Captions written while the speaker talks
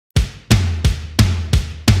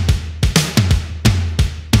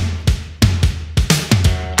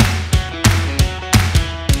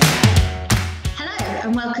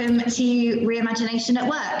welcome to Reimagination at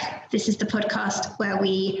Work. This is the podcast where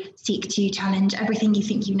we seek to challenge everything you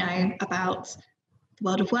think you know about the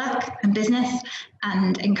world of work and business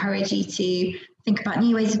and encourage you to think about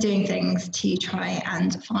new ways of doing things to try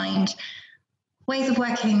and find ways of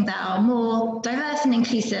working that are more diverse and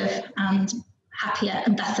inclusive and happier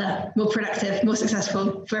and better, more productive, more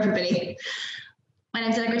successful for everybody. My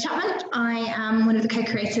name is Allegra Chapman. I am one of the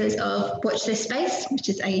co-creators of Watch This Space, which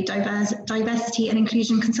is a diversity and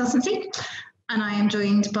inclusion consultancy. And I am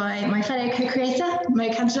joined by my fellow co-creator,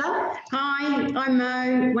 Kanjilal. Hi, I'm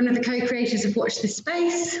Mo, one of the co-creators of Watch This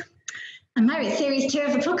Space. And Mo, it's series 2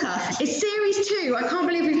 of the podcast. It's series 2. I can't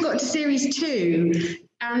believe we've got to series 2.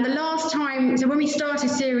 And the last time, so when we started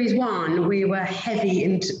series 1, we were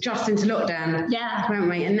heavy just into lockdown,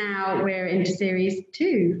 weren't we? And now we're into series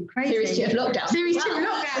 2. Crazy. Series 2 of lockdown. Series 2 of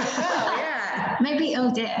lockdown. Oh, yeah. Maybe,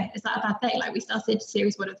 oh dear, is that a bad thing? Like we started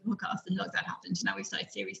series 1 of the podcast and lockdown happened, and now we've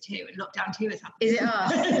started series 2 and lockdown 2 has happened. Is it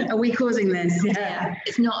us? Are we causing this? Yeah.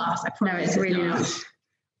 It's not us, I promise. No, it's really not.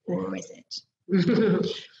 Or is it?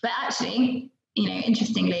 But actually,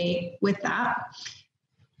 interestingly, with that,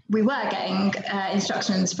 we were getting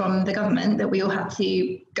instructions from the government that we all had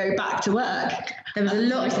to go back to work. There was a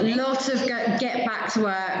lot of get back to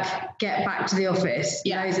work, get back to the office.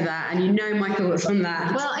 Yeah. Loads of that. And you know my thoughts on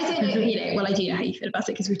that. Well, I don't know, I do know how you feel about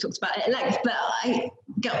it because we've talked about it at length, but I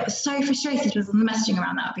got so frustrated with the messaging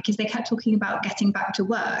around that because they kept talking about getting back to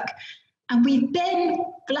work. And we've been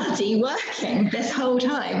bloody working this whole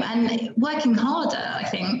time and working harder, I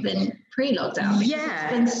think, than pre-lockdown. Yeah.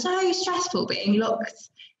 It's been so stressful being locked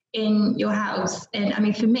in your house. And I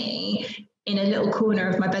mean, for me, in a little corner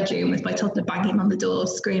of my bedroom with my toddler banging on the door,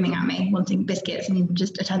 screaming at me, wanting biscuits and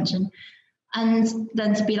just attention. And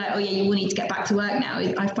then to be like, oh yeah, you all need to get back to work now,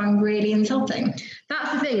 I find really insulting.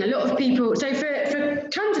 That's the thing. A lot of people, so for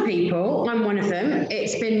tons of people, I'm one of them,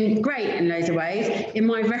 it's been great in loads of ways. In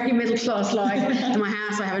my very middle class life, in my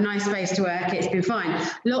house, I have a nice space to work, it's been fine.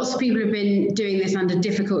 Lots of people have been doing this under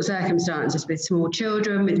difficult circumstances with small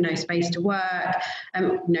children, with no space to work,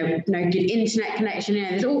 no good internet connection.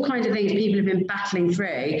 There's all kinds of things people have been battling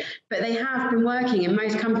through, but they have been working, and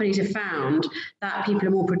most companies have found that people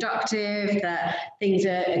are more productive, that things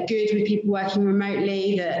are good with people working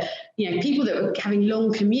remotely, that people that were having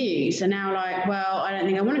long commutes are now like, well, I don't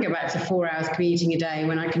think I want to go back to 4 hours commuting a day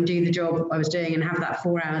when I can do the job I was doing and have that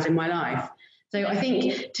 4 hours in my life. So I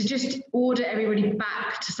think to just order everybody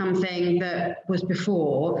back to something that was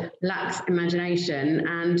before lacks imagination.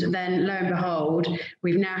 And then lo and behold,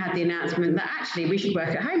 we've now had the announcement that actually we should work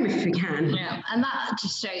at home if we can. Yeah, and that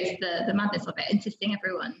just shows the madness of it, insisting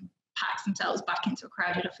everyone packs themselves back into a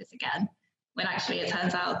crowded office again, when actually it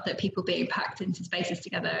turns out that people being packed into spaces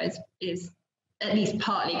together is at least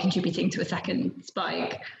partly contributing to a second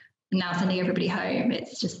spike. And now sending everybody home,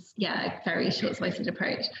 it's just, a very short-sighted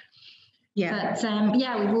approach. Yeah. But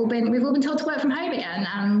we've all been told to work from home again.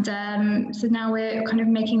 And so now we're kind of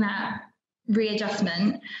making that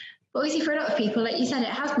readjustment. But obviously for a lot of people, like you said, it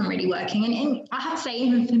has been really working. And I have to say,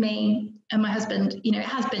 even for me and my husband, it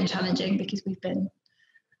has been challenging because we've been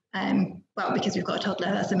because we've got a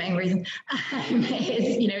toddler, that's the main reason.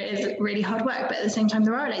 It is really hard work, but at the same time,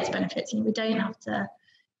 there are loads of benefits. We don't have to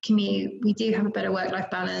commute. We do have a better work-life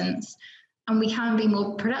balance, and we can be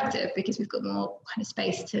more productive because we've got more kind of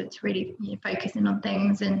space to really focus in on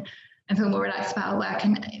things and feel more relaxed about our work.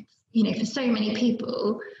 And for so many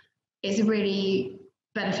people, it's a really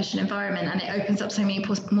beneficial environment, and it opens up so many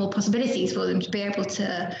more possibilities for them to be able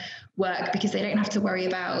to work because they don't have to worry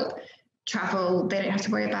about travel, they don't have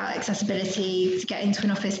to worry about accessibility to get into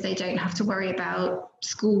an office, they don't have to worry about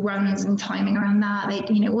school runs and timing around that.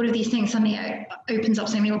 They, all of these things suddenly opens up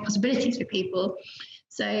so many more possibilities for people.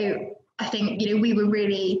 So I think, we were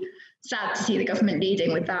really sad to see the government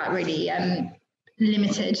leading with that really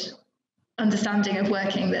limited understanding of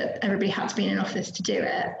working, that everybody had to be in an office to do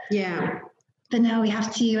it. Yeah. But now we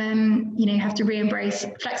have to, have to re-embrace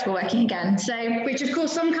flexible working again. So, which of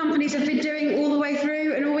course some companies have been doing all the way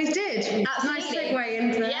through and always did. Absolutely. Nice segue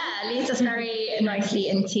into that. Yeah, leads us very nicely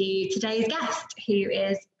into today's guest, who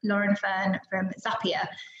is Lauren Fearn from Zapier.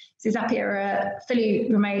 So Zapier are a fully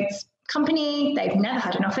remote company. They've never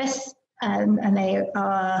had an office, and they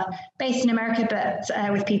are based in America,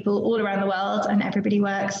 but with people all around the world, and everybody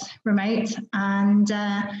works remote. And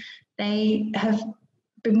they have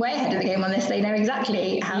been way ahead of the game on this. They know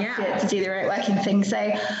exactly how to do the remote working thing.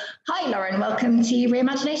 So hi, Lauren, welcome to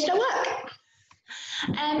Reimagination at Work.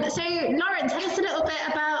 So Lauren, tell us a little bit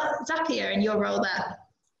about Zapier and your role there.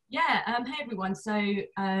 Yeah, hey everyone. So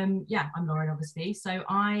I'm Lauren, obviously. So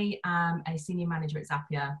I am a senior manager at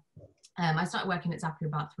Zapier. I started working at Zapier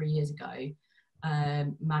about 3 years ago.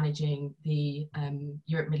 managing the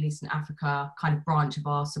Europe, Middle East and Africa kind of branch of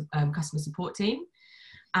our customer support team,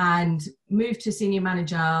 and moved to senior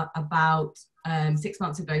manager about 6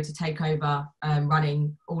 months ago to take over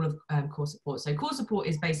running all of core support. So core support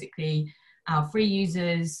is basically our free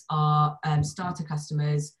users, our starter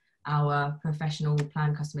customers, our professional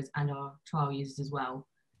plan customers, and our trial users as well.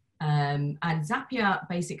 And Zapier,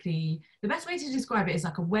 basically, the best way to describe it is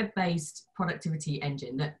like a web-based productivity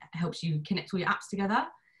engine that helps you connect all your apps together.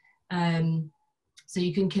 So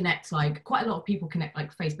you can connect, like, quite a lot of people connect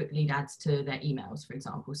like Facebook lead ads to their emails, for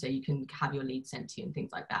example, so you can have your leads sent to you and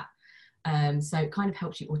things like that. So it kind of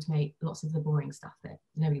helps you automate lots of the boring stuff that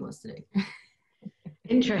nobody wants to do.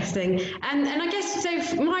 Interesting. And I guess,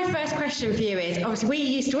 so my first question for you is, obviously we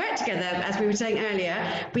used to work together, as we were saying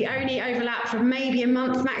earlier. We only overlapped for maybe a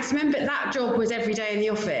month maximum, but that job was every day in the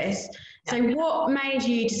office. So what made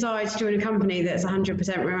you decide to join a company that's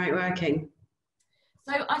 100% remote working?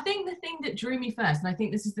 So I think the thing that drew me first, and I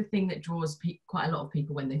think this is the thing that draws quite a lot of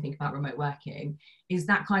people when they think about remote working, is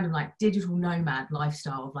that kind of like digital nomad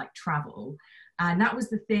lifestyle of like travel. And that was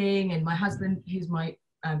the thing. And my husband, who's my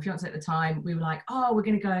fiance at the time, we were like, oh, we're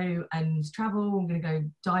going to go and travel, we're going to go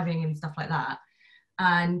diving and stuff like that.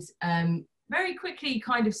 And very quickly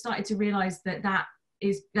kind of started to realize that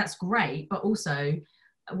that's great, but also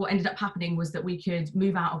what ended up happening was that we could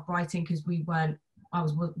move out of Brighton, because I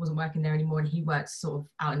wasn't working there anymore, and he worked sort of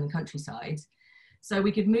out in the countryside. So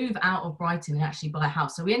we could move out of Brighton and actually buy a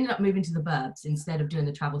house. So we ended up moving to the burbs instead of doing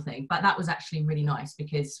the travel thing. But that was actually really nice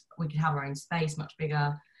because we could have our own space, much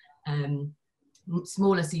bigger,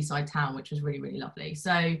 smaller seaside town, which was really, really lovely.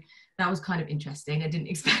 So that was kind of interesting. I didn't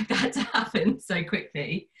expect that to happen so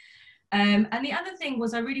quickly. And the other thing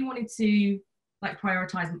was I really wanted to like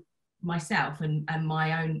prioritize myself and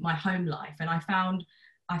my home life. And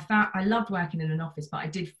I loved working in an office, but I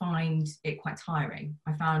did find it quite tiring.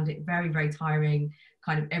 I found it very, very tiring,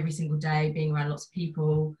 kind of every single day, being around lots of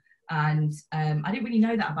people. And I didn't really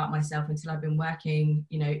know that about myself until I've been working,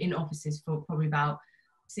 in offices for probably about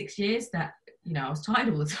 6 years, that, I was tired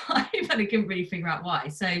all the time and I couldn't really figure out why.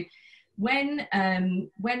 So when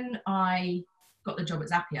I got the job at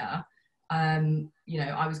Zapier,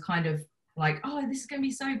 I was kind of like, oh, this is going to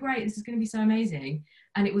be so great. This is going to be so amazing.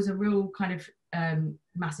 And it was a real kind of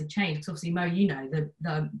massive change, because obviously, Mo,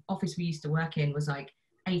 the office we used to work in was like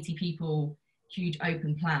 80 people, huge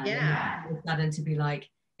open plan. Yeah. And sudden to be like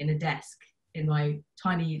in a desk in my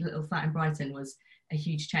tiny little flat in Brighton was a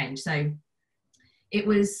huge change. So it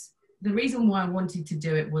was, the reason why I wanted to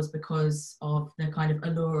do it was because of the kind of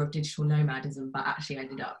allure of digital nomadism, but actually I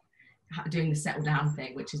ended up doing the settle down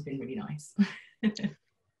thing, which has been really nice. How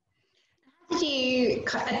did you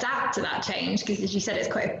adapt to that change? Because as you said,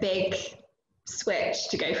 it's quite a big switch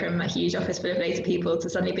to go from a huge office full of loads of people to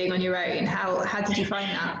suddenly being on your own. How did you find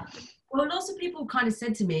that? Well, lots of people kind of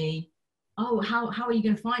said to me, oh, how are you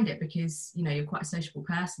going to find it? Because, you're quite a sociable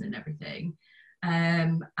person and everything.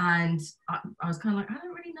 And I was kind of like, I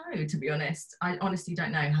don't really know, to be honest. I honestly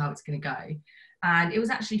don't know how it's going to go. And it was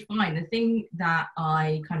actually fine. The thing that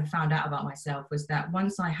I kind of found out about myself was that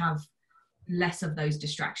once I have less of those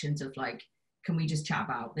distractions of like, can we just chat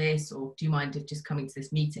about this? Or do you mind if just coming to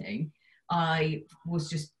this meeting? I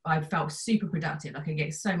felt super productive. I could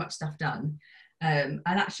get so much stuff done. And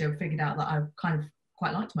actually I figured out that I kind of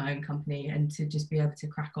quite liked my own company and to just be able to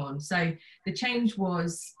crack on. So the change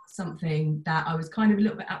was something that I was kind of a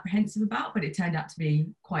little bit apprehensive about, but it turned out to be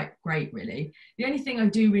quite great, really. The only thing I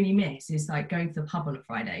do really miss is like going to the pub on a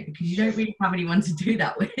Friday, because you don't really have anyone to do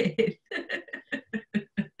that with.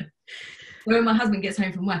 When my husband gets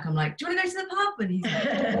home from work, I'm like, do you want to go to the pub? And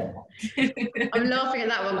he's like, I'm laughing at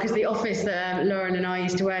that one because the office that Lauren and I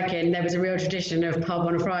used to work in, there was a real tradition of pub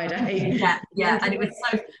on a Friday. Yeah. And it was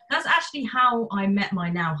that's actually how I met my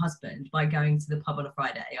now husband, by going to the pub on a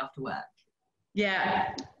Friday after work.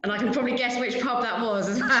 Yeah. And I can probably guess which pub that was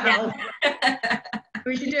as well. Yeah.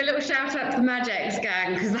 We should do a little shout out to the Magics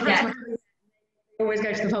gang, because that's where we always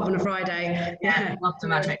go to the pub on a Friday. Yeah, love the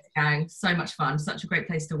Magics gang. So much fun. Such a great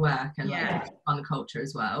place to work, and like fun culture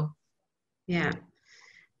as well. Yeah.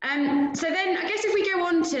 So then I guess if we go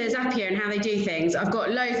on to Zapier and how they do things, I've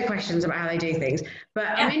got loads of questions about how they do things, but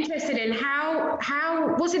I'm interested in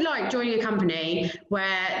what's it like joining a company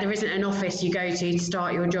where there isn't an office you go to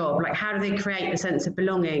start your job? Like, how do they create the sense of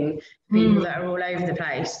belonging for people that are all over the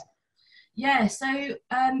place? Yeah, so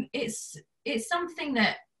it's something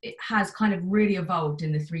that it has kind of really evolved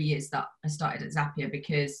in the 3 years that I started at Zapier,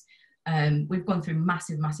 because we've gone through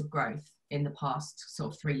massive growth in the past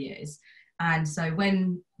sort of 3 years. And so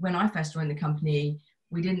when I first joined the company,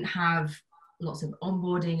 we didn't have lots of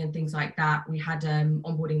onboarding and things like that. We had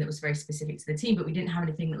onboarding that was very specific to the team, but we didn't have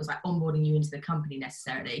anything that was like onboarding you into the company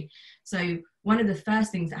necessarily. So one of the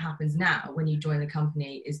first things that happens now when you join the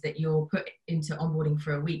company is that you're put into onboarding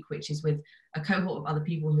for a week, which is with a cohort of other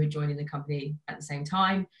people who are joining the company at the same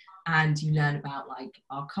time. And you learn about like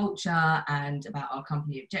our culture and about our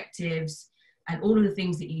company objectives and all of the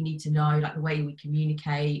things that you need to know, like the way we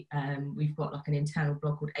communicate. We've got like an internal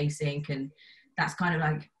blog called Async, and that's kind of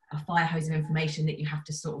like a fire hose of information that you have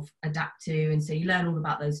to sort of adapt to. And so you learn all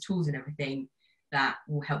about those tools and everything that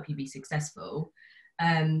will help you be successful.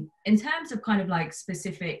 In terms of kind of like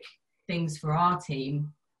specific things for our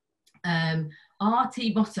team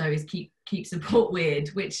motto is keep support weird,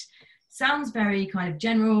 which sounds very kind of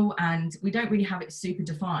general, and we don't really have it super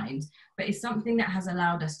defined, but it's something that has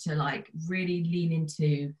allowed us to like really lean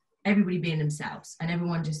into everybody being themselves and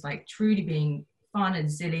everyone just like truly being fun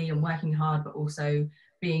and silly and working hard, but also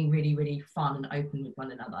being really, really fun and open with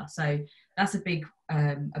one another. So that's a big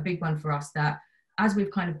one for us, that as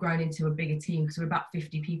we've kind of grown into a bigger team, because we're about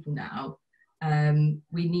 50 people now,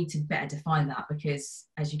 we need to better define that, because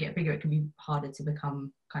as you get bigger, it can be harder to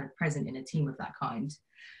become kind of present in a team of that kind.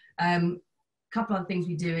 Couple of things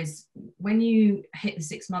we do is when you hit the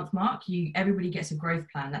 6-month mark, everybody gets a growth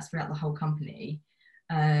plan that's throughout the whole company.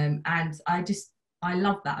 And I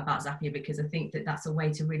love that about Zapier, because I think that that's a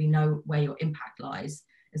way to really know where your impact lies.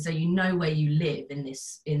 And so you know where you live in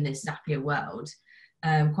this Zapier world.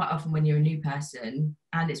 Quite often when you're a new person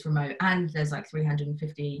and it's remote and there's like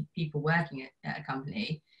 350 people working at a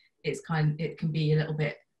company, it can be a little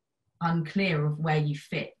bit unclear of where you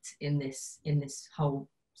fit in this whole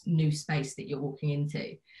new space that you're walking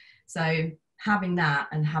into. So having that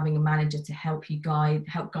and having a manager to help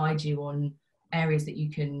guide you on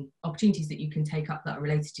opportunities that you can take up that are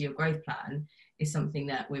related to your growth plan is something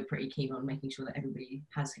that we're pretty keen on making sure that everybody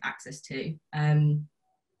has access to.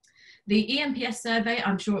 The EMPS survey,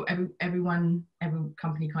 I'm sure every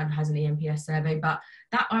company kind of has an EMPS survey, but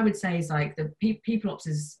that I would say is like the People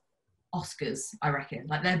Ops' Oscars, I reckon,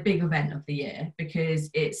 like their big event of the year, because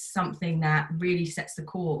it's something that really sets the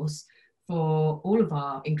course for all of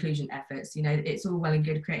our inclusion efforts. You know, it's all well and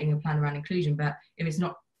good creating a plan around inclusion, but if it's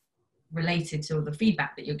not related to all the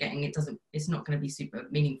feedback that you're getting, it's not going to be super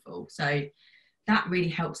meaningful. So that really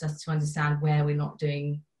helps us to understand where we're not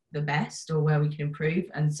doing the best or where we can improve.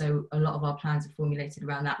 And so a lot of our plans are formulated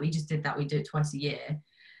around that. We just did that. We do it twice a year.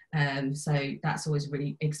 So that's always a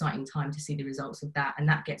really exciting time to see the results of that. And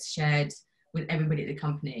that gets shared with everybody at the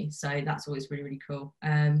company. So that's always really, really cool.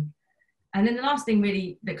 And then the last thing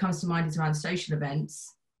really that comes to mind is around social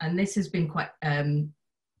events. And this has been quite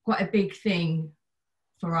a big thing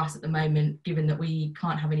for us at the moment, given that we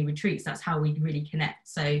can't have any retreats. That's how we really connect.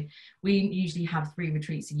 So we usually have 3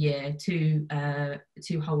 retreats a year, two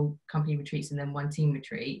whole company retreats and then 1 team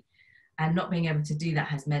retreat. And not being able to do that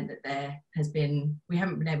has meant that we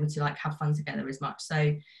haven't been able to like have fun together as much.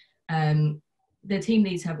 So the team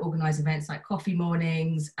leads have organised events like coffee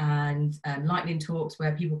mornings and lightning talks,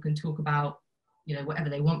 where people can talk about, you know, whatever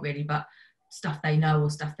they want really, but stuff they know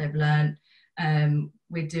or stuff they've learned.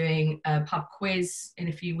 We're doing a pub quiz in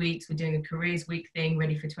a few weeks. We're doing a careers week thing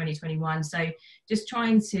ready for 2021. So just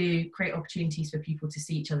trying to create opportunities for people to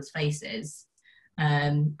see each other's faces.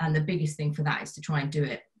 And the biggest thing for that is to try and do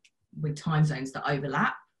it with time zones that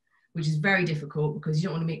overlap, which is very difficult because you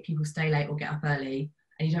don't want to make people stay late or get up early.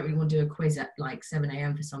 And you don't really want to do a quiz at like 7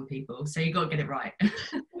 a.m. for some people. So you've got to get it right.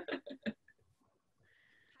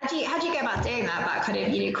 How do you go about doing that? About kind of,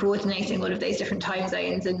 you know, coordinating all of those different time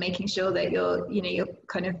zones and making sure that you're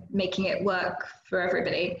kind of making it work for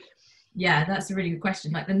everybody? Yeah, that's a really good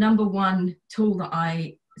question. Like the number one tool that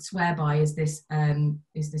I swear by is this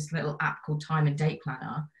little app called Time and Date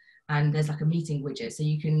Planner, and there's like a meeting widget, so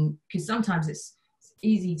you can, because sometimes it's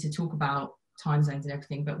easy to talk about time zones and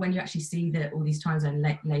everything, but when you actually see that all these time zones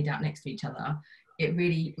laid out next to each other, it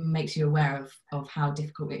really makes you aware of how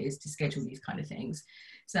difficult it is to schedule these kind of things.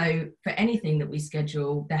 So for anything that we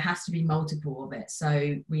schedule, there has to be multiple of it.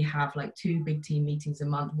 So we have like 2 big team meetings a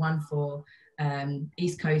month, one for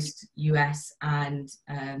East Coast US and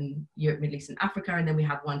Europe, Middle East and Africa, and then we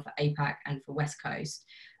have one for APAC and for West Coast.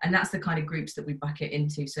 And that's the kind of groups that we bucket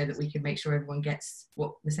into so that we can make sure everyone gets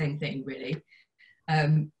the same thing really.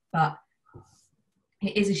 But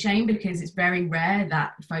it is a shame because it's very rare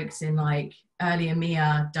that folks in like early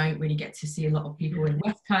EMEA don't really get to see a lot of people in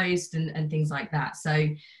West Coast and things like that. So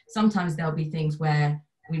sometimes there'll be things where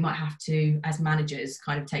we might have to, as managers,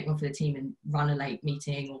 kind of take one for the team and run a late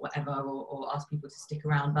meeting or whatever, or ask people to stick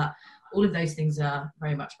around. But all of those things are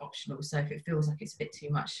very much optional. So if it feels like it's a bit too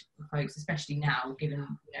much for folks, especially now, given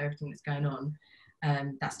everything that's going on,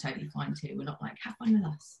 that's totally fine too. We're not like, have fun with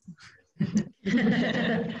us.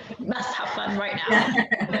 Must have fun right now.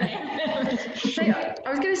 So I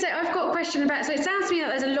was going to say, I've got a question about, so it sounds to me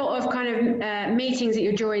like there's a lot of kind of meetings that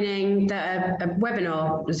you're joining that are a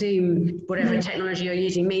webinar, Zoom, whatever technology you're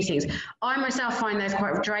using, meetings. I myself find those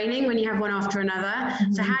quite draining when you have one after another.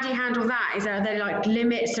 So how do you handle that? Are there like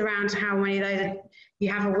limits around how many of those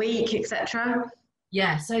you have a week, etc.?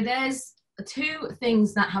 Yeah, so there's two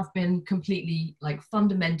things that have been completely like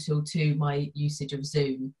fundamental to my usage of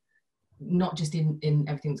Zoom, not just in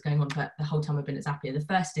everything that's going on, but the whole time I've been at Zapier. The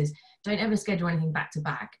first is, don't ever schedule anything back to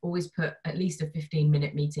back. Always put at least a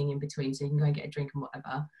 15-minute meeting in between so you can go and get a drink and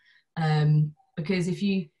whatever. Because if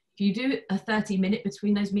you do a 30-minute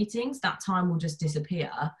between those meetings, that time will just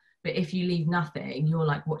disappear. But if you leave nothing, you're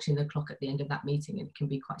like watching the clock at the end of that meeting, and it can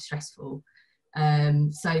be quite stressful.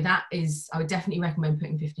 So that is, I would definitely recommend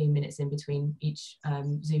putting 15 minutes in between each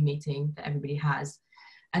Zoom meeting that everybody has.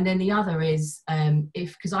 And then the other is,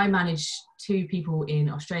 because I manage 2 people in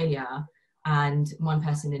Australia and 1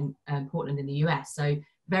 person in Portland in the US, so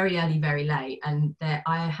very early, very late, and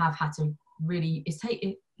I have had to really, it's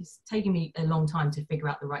taken me a long time to figure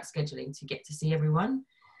out the right scheduling to get to see everyone,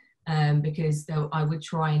 because I would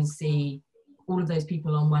try and see all of those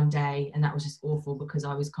people on one day, and that was just awful because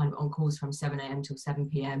I was kind of on calls from 7 a.m. till 7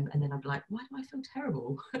 p.m. and then I'd be like, why do I feel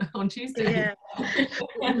terrible on Tuesday?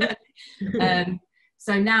 Yeah.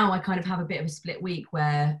 So now I kind of have a bit of a split week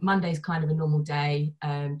where Monday's kind of a normal day,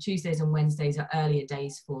 Tuesdays and Wednesdays are earlier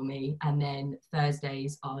days for me, and then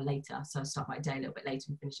Thursdays are later. So I start my day a little bit later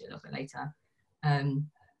and finish it a little bit later. And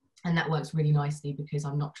that works really nicely because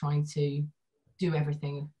I'm not trying to do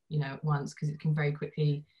everything, at once, because it can very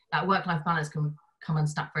quickly, that work-life balance can come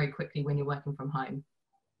unstuck very quickly when you're working from home.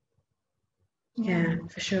 Yeah,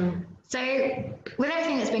 for sure. So with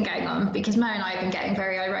everything that's been going on, because Mo and I have been getting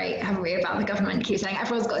very irate, haven't we, about the government keep saying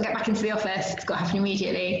everyone's got to get back into the office, it's got to happen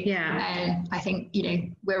immediately. Yeah. And I think,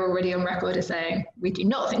 we're already on record as saying we do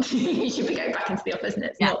not think you should be going back into the office, and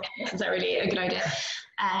it's not necessarily a good idea.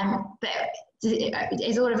 But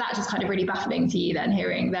is all of that just kind of really baffling to you then,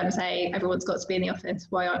 hearing them say everyone's got to be in the office?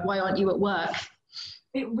 Why aren't you at work?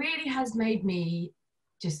 It really has made me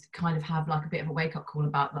just kind of have like a bit of a wake-up call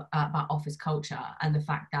about office culture, and the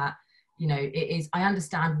fact that, it is, I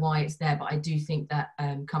understand why it's there, but I do think that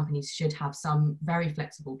companies should have some very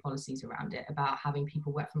flexible policies around it, about having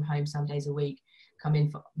people work from home some days a week, come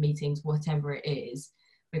in for meetings, whatever it is,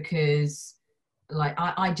 because like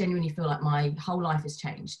I genuinely feel like my whole life has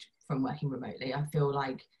changed from working remotely. I feel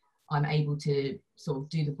like I'm able to sort of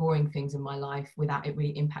do the boring things in my life without it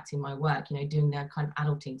really impacting my work. Doing the kind of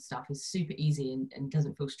adulting stuff is super easy and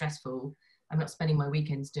doesn't feel stressful. I'm not spending my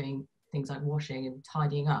weekends doing things like washing and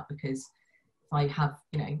tidying up, because if I have,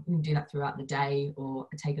 you can do that throughout the day, or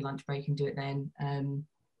take a lunch break and do it then.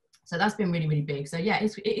 So that's been really, really big. So yeah,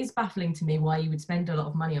 it is baffling to me why you would spend a lot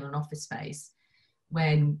of money on an office space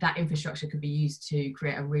when that infrastructure could be used to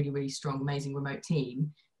create a really, really strong, amazing remote team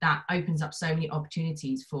that opens up so many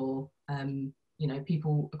opportunities for,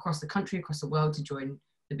 people across the country, across the world, to join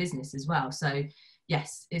the business as well. So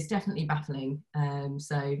yes, it's definitely baffling.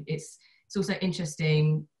 So it's also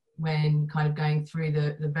interesting when kind of going through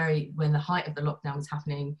when the height of the lockdown was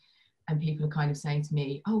happening, and people are kind of saying to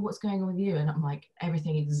me, oh, what's going on with you? And I'm like,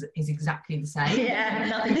 everything is exactly the same. Yeah,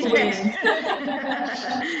 nothing's changed.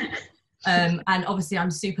 And obviously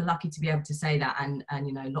I'm super lucky to be able to say that, and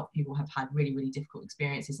a lot of people have had really, really difficult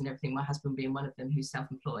experiences and everything, my husband being one of them, who's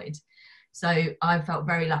self-employed. So I felt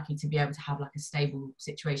very lucky to be able to have like a stable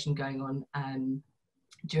situation going on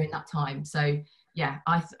during that time. So yeah,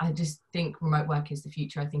 I just think remote work is the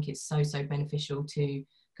future. I think it's so beneficial to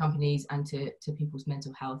companies and to people's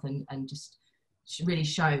mental health, and just really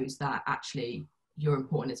shows that actually you're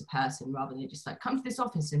important as a person, rather than just like, come to this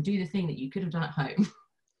office and do the thing that you could have done at home.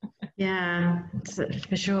 Yeah,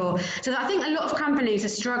 for sure. So I think a lot of companies are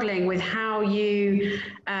struggling with how you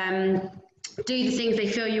do the things they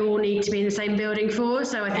feel you all need to be in the same building for.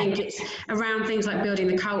 So I think it's around things like building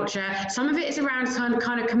the culture. Some of it is around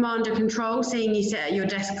kind of command and control, seeing you sit at your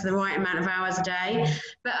desk for the right amount of hours a day.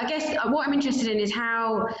 But I guess what I'm interested in is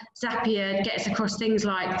how Zapier gets across things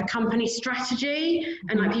like the company strategy,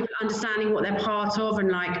 and like people understanding what they're part of,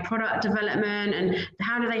 and like product development, and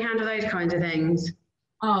how do they handle those kinds of things?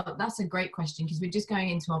 Oh, that's a great question, because we're just going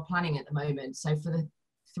into our planning at the moment. So for the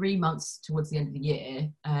 3 months towards the end of the year,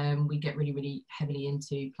 we get really, really heavily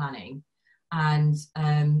into planning. And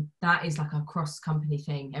that is like a cross-company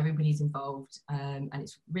thing. Everybody's involved, and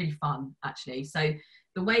it's really fun, actually. So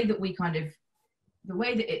the way that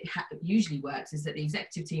it usually works is that the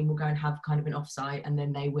executive team will go and have kind of an offsite, and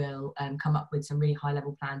then they will come up with some really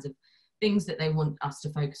high-level plans of things that they want us to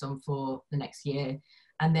focus on for the next year.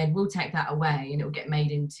 And then we'll take that away and it will get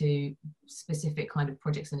made into specific kind of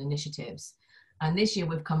projects and initiatives. And this year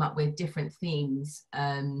we've come up with different themes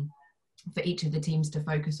for each of the teams to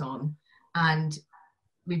focus on. And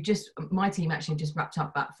my team actually just wrapped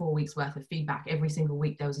up about 4 weeks worth of feedback. Every single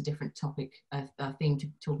week there was a different topic, a theme to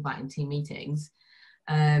talk about in team meetings.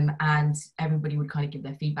 And everybody would kind of give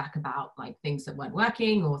their feedback about like things that weren't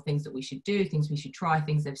working or things that we should do, things we should try,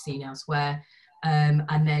 things they've seen elsewhere.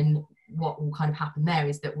 And then what will kind of happen there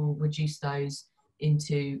is that we'll reduce those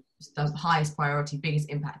into the highest priority, biggest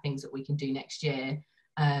impact things that we can do next year.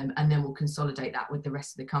 And then we'll consolidate that with the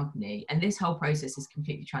rest of the company. And this whole process is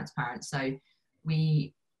completely transparent. So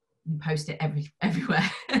we post it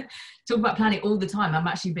everywhere. Talk about planning all the time. I'm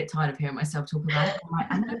actually a bit tired of hearing myself talk about it.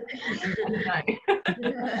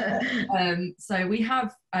 So we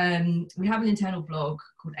have an internal blog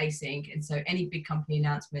called Async, and so any big company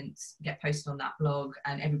announcements get posted on that blog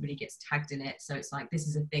and everybody gets tagged in it. So it's like, this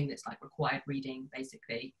is a thing that's like required reading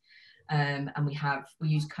basically. And we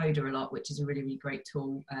use Coda a lot, which is a really, really great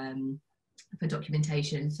tool for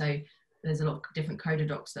documentation. So there's a lot of different Coda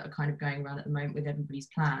docs that are kind of going around at the moment with everybody's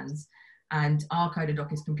plans. And our Coda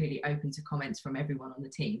doc is completely open to comments from everyone on the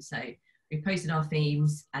team. So we've posted our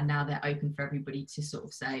themes and now they're open for everybody to sort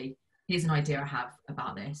of say, here's an idea I have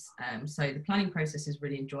about this. So the planning process is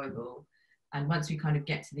really enjoyable. And once we kind of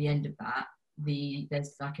get to the end of that,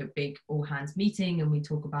 there's like a big all hands meeting and we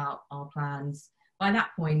talk about our plans. By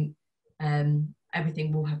that point,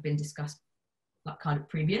 everything will have been discussed like kind of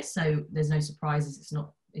previous. So there's no surprises.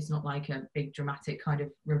 It's not like a big dramatic kind of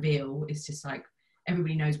reveal. It's just like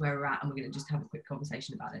everybody knows where we're at and we're going to just have a quick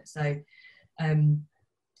conversation about it. So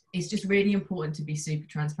it's just really important to be super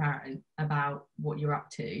transparent about what you're up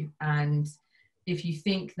to. And if you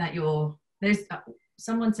think that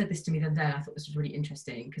someone said this to me the other day and I thought this was really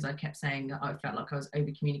interesting because I kept saying that I felt like I was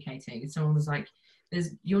over communicating, and someone was like,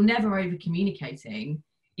 you're never over communicating,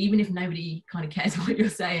 even if nobody kind of cares what you're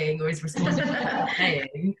saying or is responsible for what you're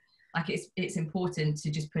saying. Like it's important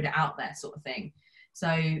to just put it out there sort of thing.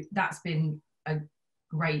 So that's been a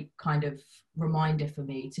great kind of reminder for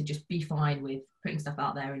me to just be fine with putting stuff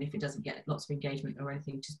out there. And if it doesn't get lots of engagement or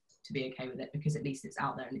anything, just to be okay with it, because at least it's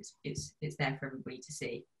out there and it's there for everybody to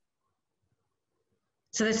see.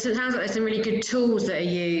 So it sounds like there's some really good tools that are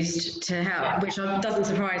used to help, which doesn't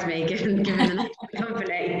surprise me given the nature of the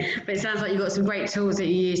company. But it sounds like you've got some great tools that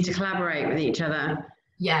you use to collaborate with each other.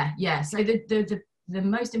 Yeah. So the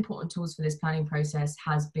most important tools for this planning process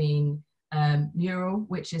has been Mural,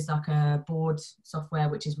 which is like a board software,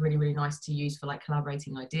 which is really, really nice to use for like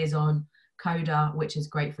collaborating ideas on. Coda, which is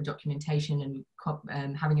great for documentation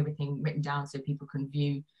and having everything written down so people can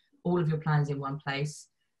view all of your plans in one place.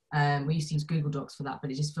 We used to use Google Docs for that, but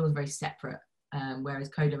it just feels very separate. Whereas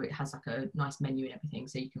Coda, it has like a nice menu and everything,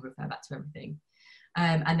 so you can refer back to everything.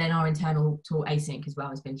 And then our internal tool Async as well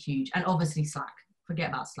has been huge. And obviously Slack, forget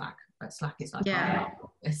about Slack, but Slack is like,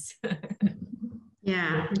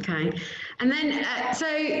 Yeah, okay. And then, so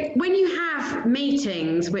when you have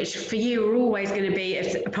meetings, which for you are always going to be,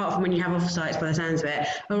 apart from when you have offsites by the sounds of it,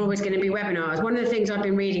 are always going to be webinars. One of the things I've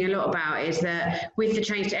been reading a lot about is that with the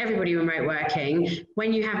change to everybody remote working,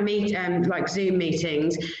 when you have like Zoom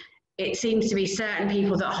meetings, it seems to be certain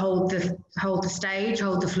people that hold the stage,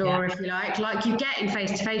 hold the floor, if you like you get in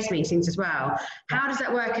face-to-face meetings as well. How does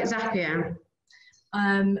that work at Zapier?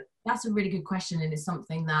 That's a really good question, and it's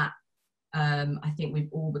something that I think we've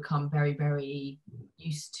all become very, very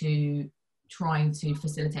used to trying to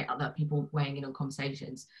facilitate other people weighing in on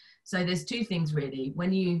conversations. So there's two things really.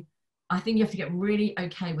 I think you have to get really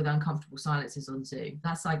okay with uncomfortable silences on Zoom.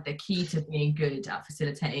 That's like the key to being good at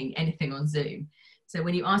facilitating anything on Zoom. So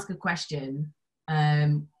when you ask a question,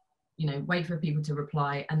 wait for people to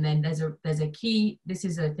reply. And then there's a key, this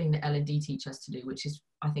is a thing that L&D teach us to do, which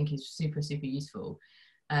I think is super, super useful,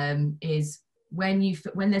 is when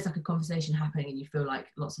there's like a conversation happening and you feel like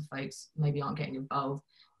lots of folks maybe aren't getting involved,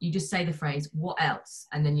 you just say the phrase, what else?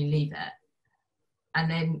 And then you leave it. And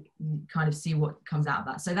then you kind of see what comes out of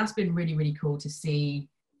that. So that's been really, really cool to see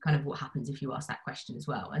kind of what happens if you ask that question as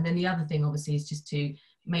well. And then the other thing obviously is just to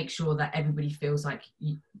make sure that everybody feels like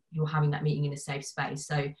you're having that meeting in a safe space.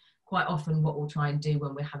 So quite often what we'll try and do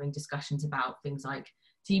when we're having discussions about things like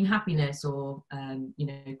team happiness or,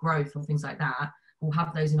 growth or things like that, we'll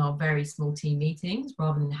have those in our very small team meetings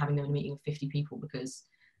rather than having them in a meeting of 50 people, because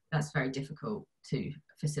that's very difficult to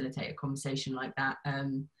facilitate a conversation like that.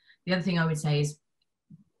 The other thing I would say is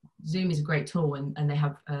Zoom is a great tool, and they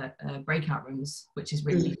have breakout rooms, which is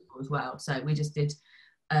really useful as well. So we just did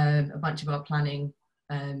a bunch of our planning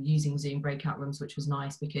using Zoom breakout rooms, which was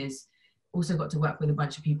nice because also got to work with a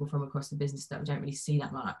bunch of people from across the business that I don't really see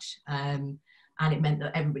that much. And it meant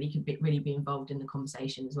that everybody could really be involved in the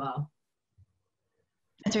conversation as well.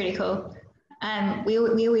 That's really cool. We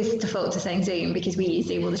always default to saying Zoom because we use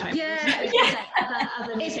Zoom all the time. Yeah,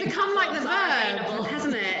 it's become like the verb,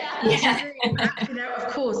 hasn't it? Yeah. You know, of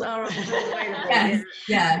course, are available. Yes.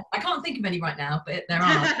 Yeah, I can't think of any right now, but there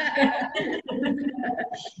are.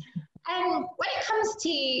 When it comes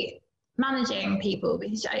to managing people,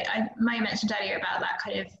 because I mentioned earlier about that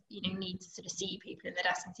kind of need to sort of see people in the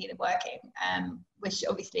desk and see them working, which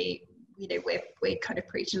obviously we kind of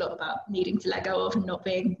preach a lot about needing to let go of and not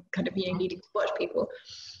being kind of needing to watch people.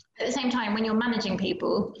 At the same time, when you're managing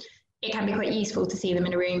people, it can be quite useful to see them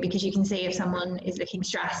in a room, because you can see if someone is looking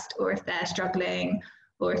stressed, or if they're struggling,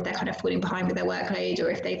 or if they're kind of falling behind with their workload,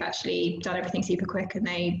 or if they've actually done everything super quick and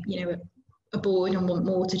they are bored and want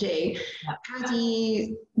more to do. Yeah. How do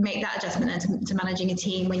you make that adjustment then to managing a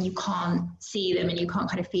team when you can't see them and you can't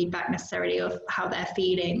kind of feedback necessarily of how they're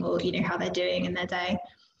feeling, or how they're doing in their day?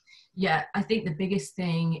 Yeah, I think the biggest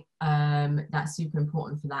thing that's super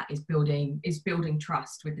important for that is building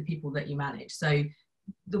trust with the people that you manage. So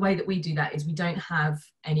the way that we do that is we don't have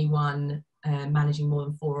anyone managing more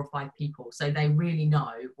than 4 or 5 people, so they really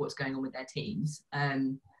know what's going on with their teams,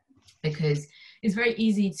 because it's very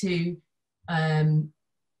easy to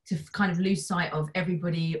kind of lose sight of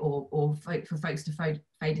everybody, or for folks to fade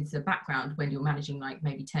into the background when you're managing like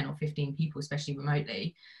maybe 10 or 15 people, especially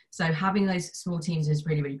remotely. So having those small teams is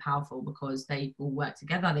really, really powerful, because they all work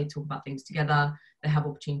together, they talk about things together, they have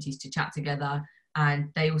opportunities to chat together, and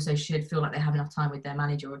they also should feel like they have enough time with their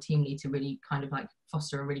manager or team lead to really kind of like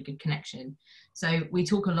foster a really good connection. So we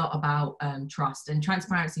talk a lot about trust, and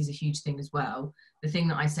transparency is a huge thing as well. The thing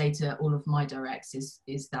that I say to all of my directs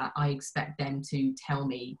is that I expect them to tell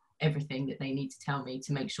me everything that they need to tell me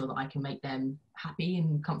to make sure that I can make them happy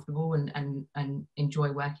and comfortable and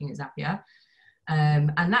enjoy working at Zapier.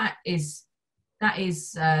 And that is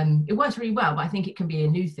it works really well, but I think it can be a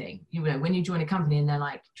new thing. When you join a company and they're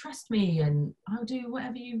like, trust me and I'll do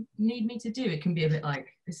whatever you need me to do, it can be a bit like,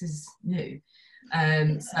 this is new.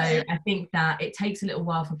 So I think that it takes a little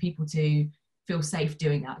while for people to feel safe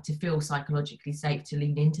doing that, to feel psychologically safe to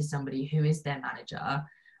lean into somebody who is their manager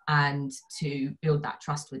and to build that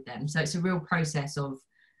trust with them. So it's a real process of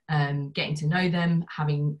getting to know them,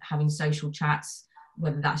 having social chats,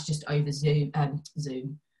 whether that's just over Zoom,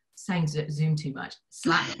 saying Zoom too much,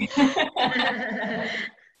 Slack,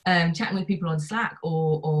 chatting with people on Slack,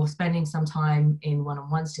 or spending some time in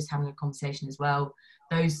one-on-ones, just having a conversation as well.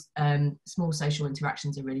 Those small social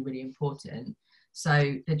interactions are really, really important.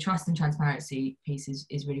 So the trust and transparency piece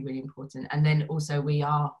is really, really important. And then also we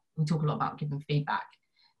talk a lot about giving feedback.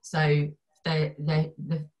 So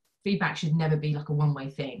the feedback should never be like a one-way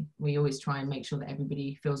thing. We always try and make sure that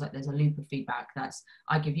everybody feels like there's a loop of feedback. That's,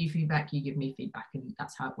 I give you feedback, you give me feedback, and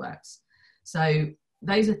that's how it works. So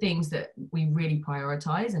those are things that we really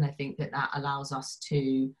prioritize, and I think that allows us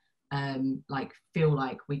to feel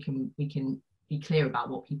like we can be clear about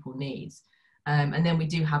what people need. And then we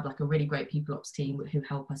do have like a really great people ops team who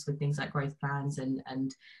help us with things like growth plans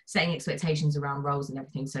and setting expectations around roles and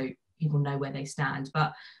everything, so people know where they stand.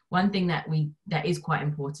 But one thing that is quite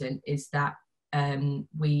important is that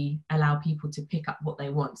we allow people to pick up what they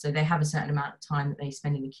want. So they have a certain amount of time that they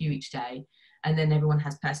spend in the queue each day, and then everyone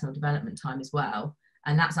has personal development time as well,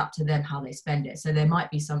 and that's up to them how they spend it. So there might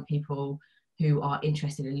be some people who are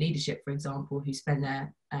interested in leadership, for example, who spend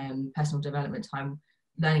their personal development time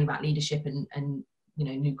learning about leadership and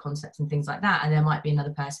new concepts and things like that, and there might be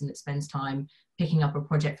another person that spends time picking up a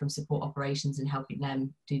project from support operations and helping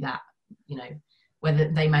them do that.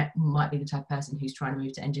 Whether they might be the type of person who's trying to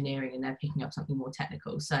move to engineering and they're picking up something more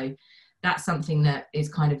technical. So that's something that is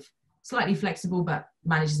kind of slightly flexible, but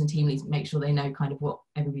managers and team leads make sure they know kind of what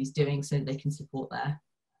everybody's doing so they can support there.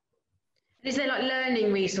 Is there like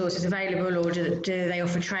learning resources available, or do they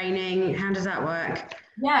offer training? How does that work?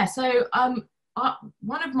 Yeah, so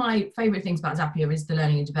one of my favorite things about Zapier is the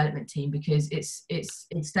learning and development team, because it's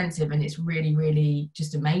extensive and it's really, really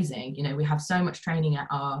just amazing. We have so much training at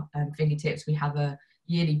our fingertips. We have a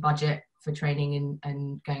yearly budget for training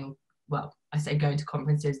and going, well, I say going to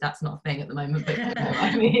conferences, that's not a thing at the moment, but you know what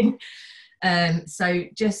I mean. So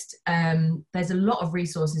just there's a lot of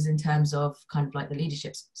resources in terms of kind of like the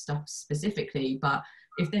leadership stuff specifically, but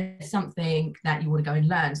if there's something that you want to go and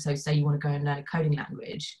learn, so say you want to go and learn a coding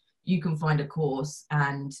language, you can find a course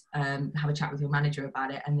and have a chat with your manager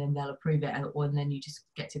about it, and then they'll approve it, and then you just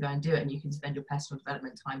get to go and do it, and you can spend your personal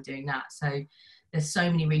development time doing that. So there's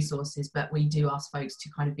so many resources, but we do ask folks to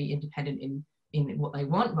kind of be independent in what they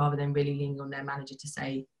want, rather than really leaning on their manager to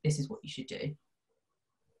say, this is what you should do.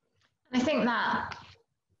 I think that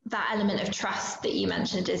element of trust that you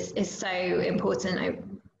mentioned is so important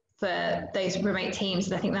for those remote teams.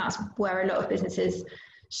 And I think that's where a lot of businesses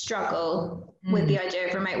struggle with the idea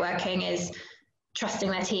of remote working, is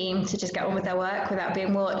trusting their team to just get on with their work without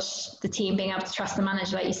being watched, the team being able to trust the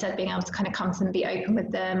manager, like you said, being able to kind of come to them and be open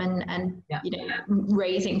with them, and you know,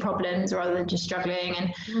 raising problems rather than just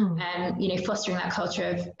struggling, and you know, fostering that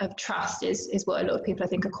culture of trust is what a lot of people I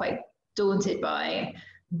think are quite daunted by,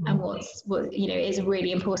 and what you know is a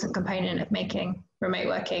really important component of making remote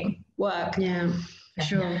working work.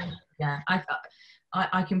 Sure.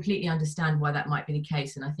 I completely understand why that might be the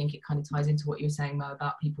case, and I think it kind of ties into what you were saying, Mo,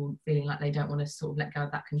 about people feeling like they don't want to sort of let go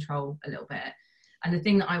of that control a little bit. And the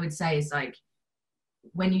thing that I would say is, like,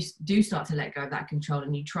 when you do start to let go of that control,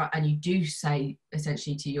 and you try, and you do say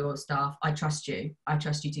essentially to your staff, I trust you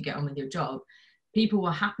to get on with your job, people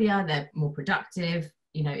are happier, they're more productive,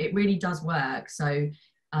 you know, it really does work. So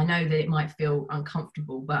I know that it might feel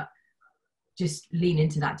uncomfortable, but just lean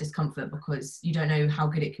into that discomfort, because you don't know how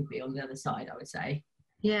good it could be on the other side, I would say.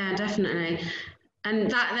 Yeah, definitely.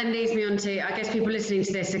 And that then leads me on to, I guess people listening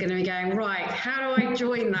to this are going to be going, right, how do I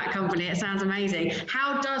join that company? It sounds amazing.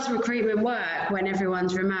 How does recruitment work when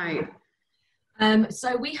everyone's remote?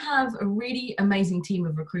 So we have a really amazing team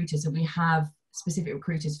of recruiters, and we have specific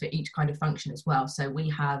recruiters for each kind of function as well. So we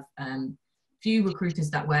have few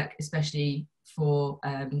recruiters that work especially for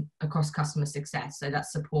across customer success, so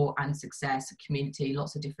that's support and success, community,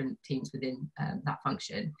 lots of different teams within that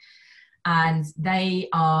function. And we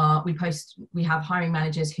have hiring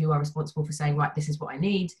managers who are responsible for saying, right, this is what I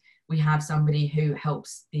need. We have somebody who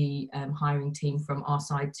helps the hiring team from our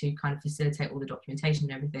side to kind of facilitate all the documentation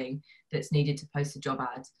and everything that's needed to post a job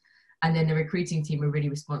ad. And then the recruiting team are really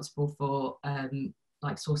responsible for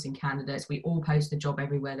like sourcing candidates. We all post the job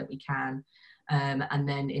everywhere that we can. And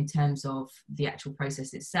then in terms of the actual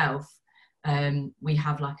process itself, we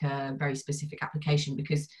have like a very specific application,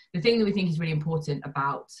 because the thing that we think is really important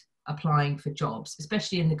about applying for jobs,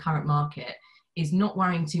 especially in the current market, is not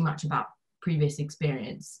worrying too much about previous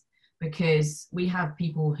experience, because we have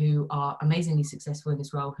people who are amazingly successful in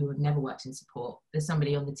this role who have never worked in support. There's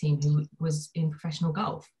somebody on the team who was in professional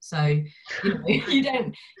golf. So, you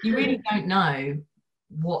know, you really don't know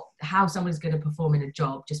how someone's going to perform in a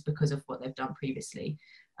job just because of what they've done previously.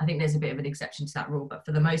 I think there's a bit of an exception to that rule, but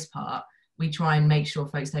for the most part, we try and make sure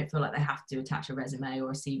folks don't feel like they have to attach a resume or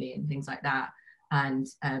a CV and things like that. And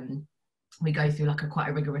we go through like quite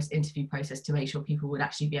a rigorous interview process to make sure people would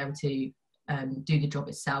actually be able to do the job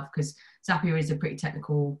itself, because Zapier is a pretty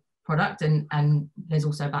technical product, and there's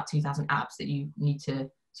also about 2,000 apps that you need to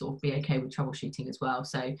sort of be okay with troubleshooting as well.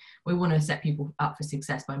 So we want to set people up for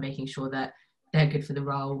success by making sure that they're good for the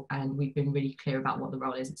role, and we've been really clear about what the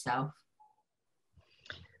role is itself.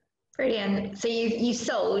 Brilliant. So you've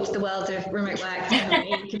sold the world of remote work.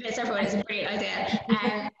 You convinced everyone it's a brilliant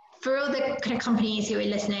idea. For all the kind of companies who are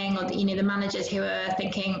listening, or the managers who are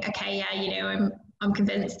thinking, okay, yeah, I'm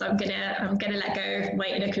convinced I'm gonna let go of my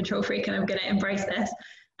inner control freak, and I'm gonna embrace this.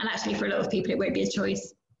 And actually, for a lot of people, it won't be a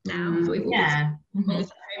choice now. So we've all home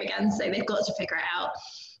again, so they've got to figure it out.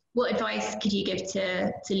 What advice could you give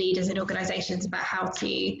to leaders in organisations about how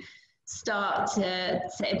to start to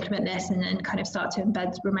implement this and kind of start to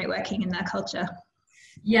embed remote working in their culture?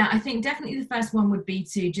 Yeah, I think definitely the first one would be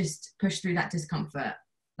to just push through that discomfort.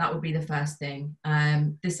 That would be the first thing.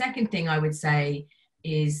 The second thing I would say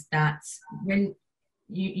is that when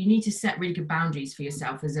you need to set really good boundaries for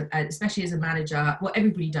yourself, especially as a manager. Well,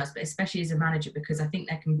 everybody does, but especially as a manager, because I think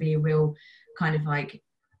there can be a real kind of like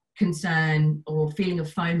concern or feeling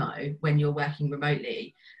of FOMO when you're working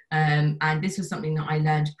remotely. And this was something that I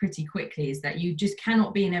learned pretty quickly, is that you just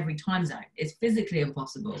cannot be in every time zone. It's physically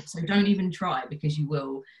impossible. So don't even try, because you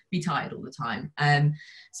will be tired all the time.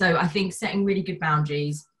 So I think setting really good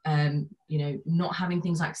boundaries, not having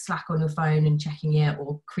things like Slack on your phone and checking it,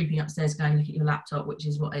 or creeping upstairs going look at your laptop, which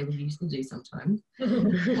is what I would used to do sometimes.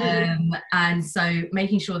 And so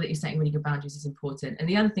making sure that you're setting really good boundaries is important. And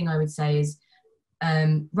the other thing I would say is,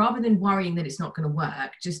 rather than worrying that it's not going to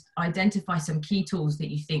work, just identify some key tools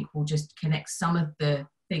that you think will just connect some of the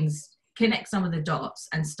dots,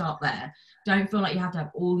 and start there. Don't feel like you have to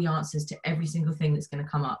have all the answers to every single thing that's going to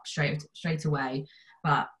come up straight away,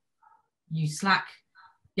 but use Slack,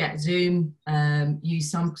 Zoom,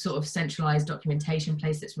 use some sort of centralized documentation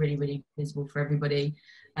place that's really, really visible for everybody.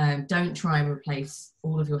 Don't try and replace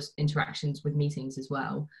all of your interactions with meetings as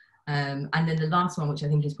well. And then the last one, which I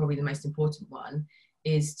think is probably the most important one,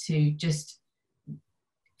 is to just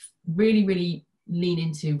really, really lean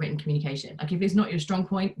into written communication. Like if it's not your strong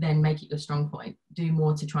point, then make it your strong point. Do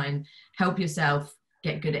more to try and help yourself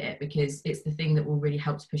get good at it, because it's the thing that will really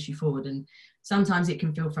help to push you forward. And sometimes it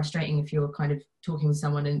can feel frustrating if you're kind of talking with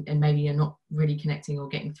someone and maybe you're not really connecting or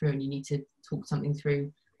getting through, and you need to talk something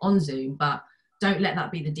through on Zoom. But don't let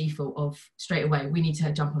that be the default of straight away, we need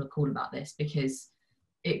to jump on a call about this, because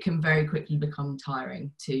it can very quickly become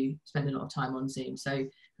tiring to spend a lot of time on Zoom. So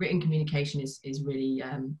written communication is really,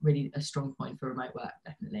 really a strong point for remote work,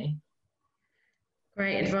 definitely.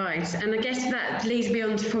 Great advice. And I guess that leads me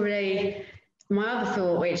on to probably my other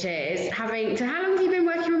thought, which is so how long have you been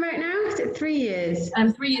working remote now? Is it 3 years?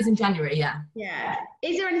 3 years in January, yeah. Yeah.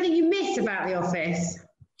 Is there anything you miss about the office?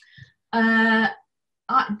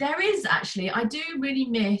 There is actually. I do really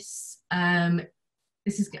miss, I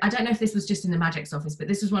don't know if this was just in the Magic's office, but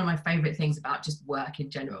this was one of my favourite things about just work in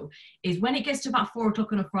general, is when it gets to about 4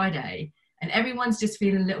 o'clock on a Friday and everyone's just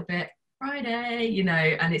feeling a little bit Friday, you know,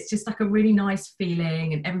 and it's just like a really nice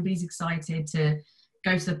feeling and everybody's excited to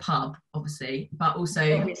go to the pub, obviously, but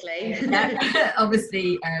also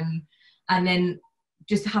obviously, and then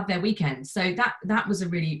just have their weekend. So that was a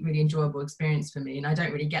really, really enjoyable experience for me, and I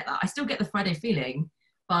don't really get that. I still get the Friday feeling,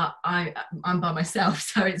 but I'm by myself,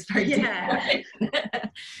 so it's very different.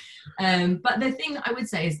 But the thing that I would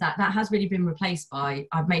say is that has really been replaced by,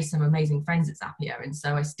 I've made some amazing friends at Zapier, and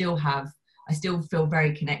so I still feel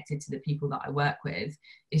very connected to the people that I work with.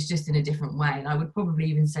 It's just in a different way. And I would probably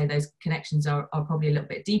even say those connections are probably a little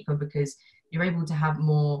bit deeper, because you're able to have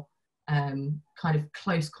more kind of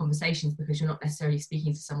close conversations, because you're not necessarily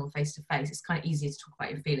speaking to someone face to face. It's kind of easier to talk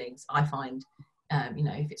about your feelings, I find, you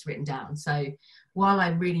know, if it's written down. So while I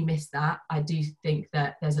really miss that, I do think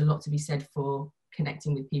that there's a lot to be said for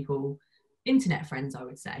connecting with people, internet friends, I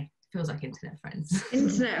would say. Feels like internet friends.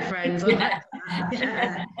 Internet friends. Yeah.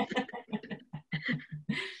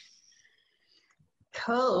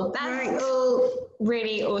 Cool. That's all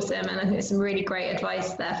really awesome, and I think there's some really great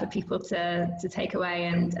advice there for people to take away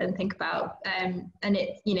and think about. And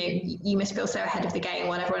it, you know, you must feel so ahead of the game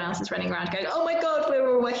while everyone else is running around going, "Oh my God,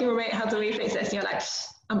 we're all working remote. How do we fix this?" And you're like,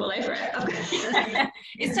 "I'm all over it."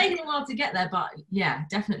 It's taken a while to get there, but yeah,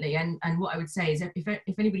 definitely. And what I would say is, if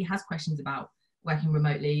anybody has questions about working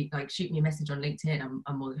remotely, like, shoot me a message on LinkedIn.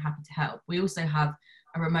 I'm more than happy to help. We also have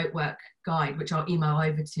a remote work guide, which I'll email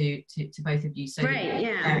over to both of you. So great,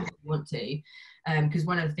 yeah. If you want to, because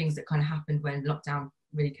one of the things that kind of happened when lockdown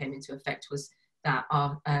really came into effect was that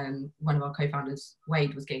our one of our co-founders,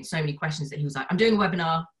 Wade, was getting so many questions that he was like, "I'm doing a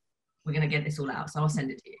webinar. We're going to get this all out, so I'll send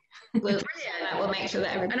it to you." We'll make sure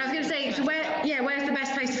that everybody. And I was going to say, so where's the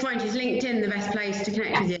best place to find you? Is LinkedIn the best place to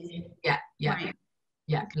connect with you? Yeah. Right.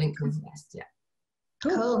 Yeah, LinkedIn's the best. Yeah.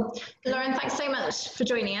 Cool. Lauren, thanks so much for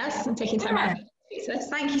joining us and taking time out.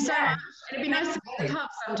 Thank you so much. It'd be nice to pick up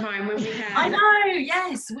sometime when we can. I know,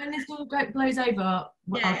 yes. When this all blows over, I'll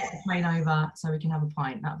get the plane over so we can have a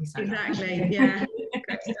pint. That'd be so exactly. Nice. Yeah.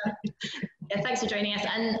 Yeah. Thanks for joining us,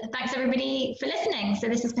 and thanks everybody for listening. So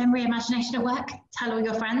this has been Reimagination at Work. Tell all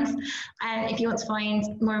your friends, and if you want to find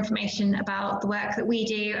more information about the work that we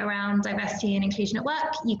do around diversity and inclusion at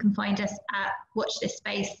work, you can find us at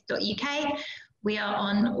watchthispace.uk. We are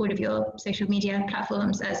on all of your social media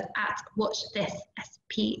platforms as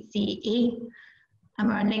 @WatchThisSPCE, and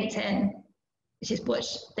we're on LinkedIn, which is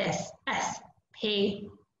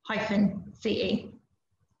WatchThisSP-CE.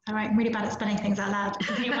 All right, I'm really bad at spelling things out loud. It's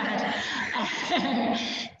in my head.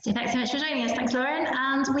 So thanks so much for joining us. Thanks, Lauren,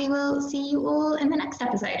 and we will see you all in the next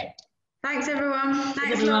episode. Thanks, everyone.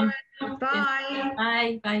 Thanks, everyone. Lauren. Bye.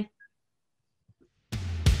 Bye. Bye.